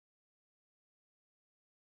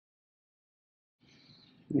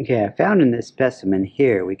Okay, I found in this specimen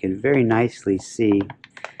here we can very nicely see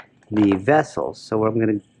the vessels. So I'm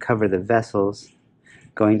going to cover the vessels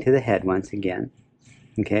going to the head once again.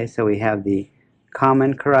 Okay, so we have the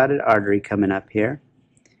common carotid artery coming up here.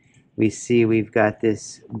 We see we've got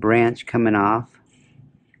this branch coming off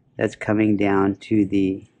that's coming down to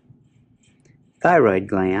the thyroid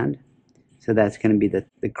gland. So that's going to be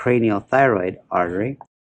the cranial thyroid artery.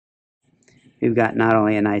 We've got not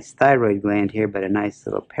only a nice thyroid gland here, but a nice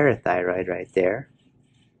little parathyroid right there.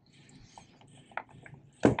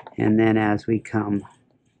 And then as we come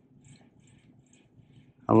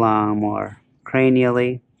along more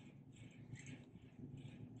cranially,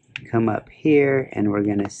 come up here, and we're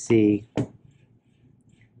going to see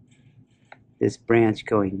this branch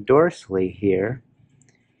going dorsally here,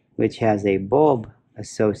 which has a bulb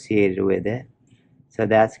associated with it. So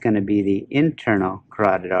that's going to be the internal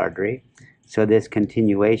carotid artery. So this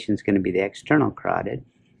continuation is going to be the external carotid.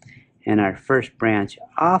 And our first branch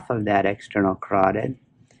off of that external carotid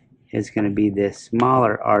is going to be this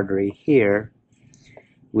smaller artery here,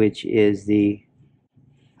 which is the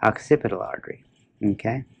occipital artery.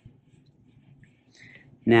 Okay?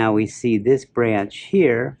 Now we see this branch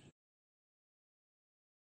here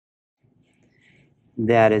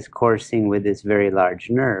that is coursing with this very large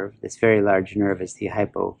nerve. This very large nerve is the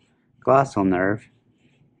hypoglossal nerve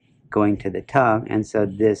going to the tongue, and so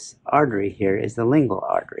this artery here is the lingual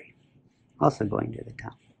artery, also going to the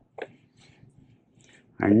tongue.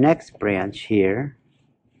 Our next branch here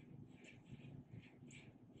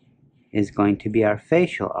is going to be our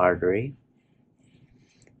facial artery,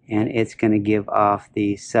 and it's going to give off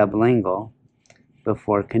the sublingual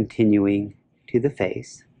before continuing to the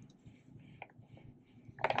face.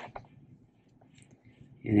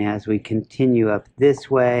 And as we continue up this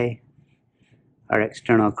way, our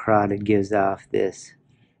external carotid gives off this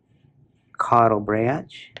caudal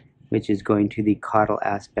branch, which is going to the caudal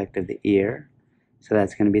aspect of the ear. So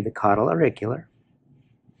that's going to be the caudal auricular.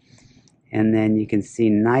 And then you can see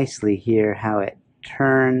nicely here how it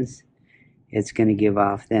turns. It's going to give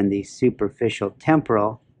off then the superficial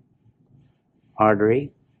temporal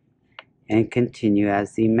artery and continue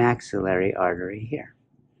as the maxillary artery here.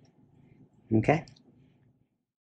 Okay?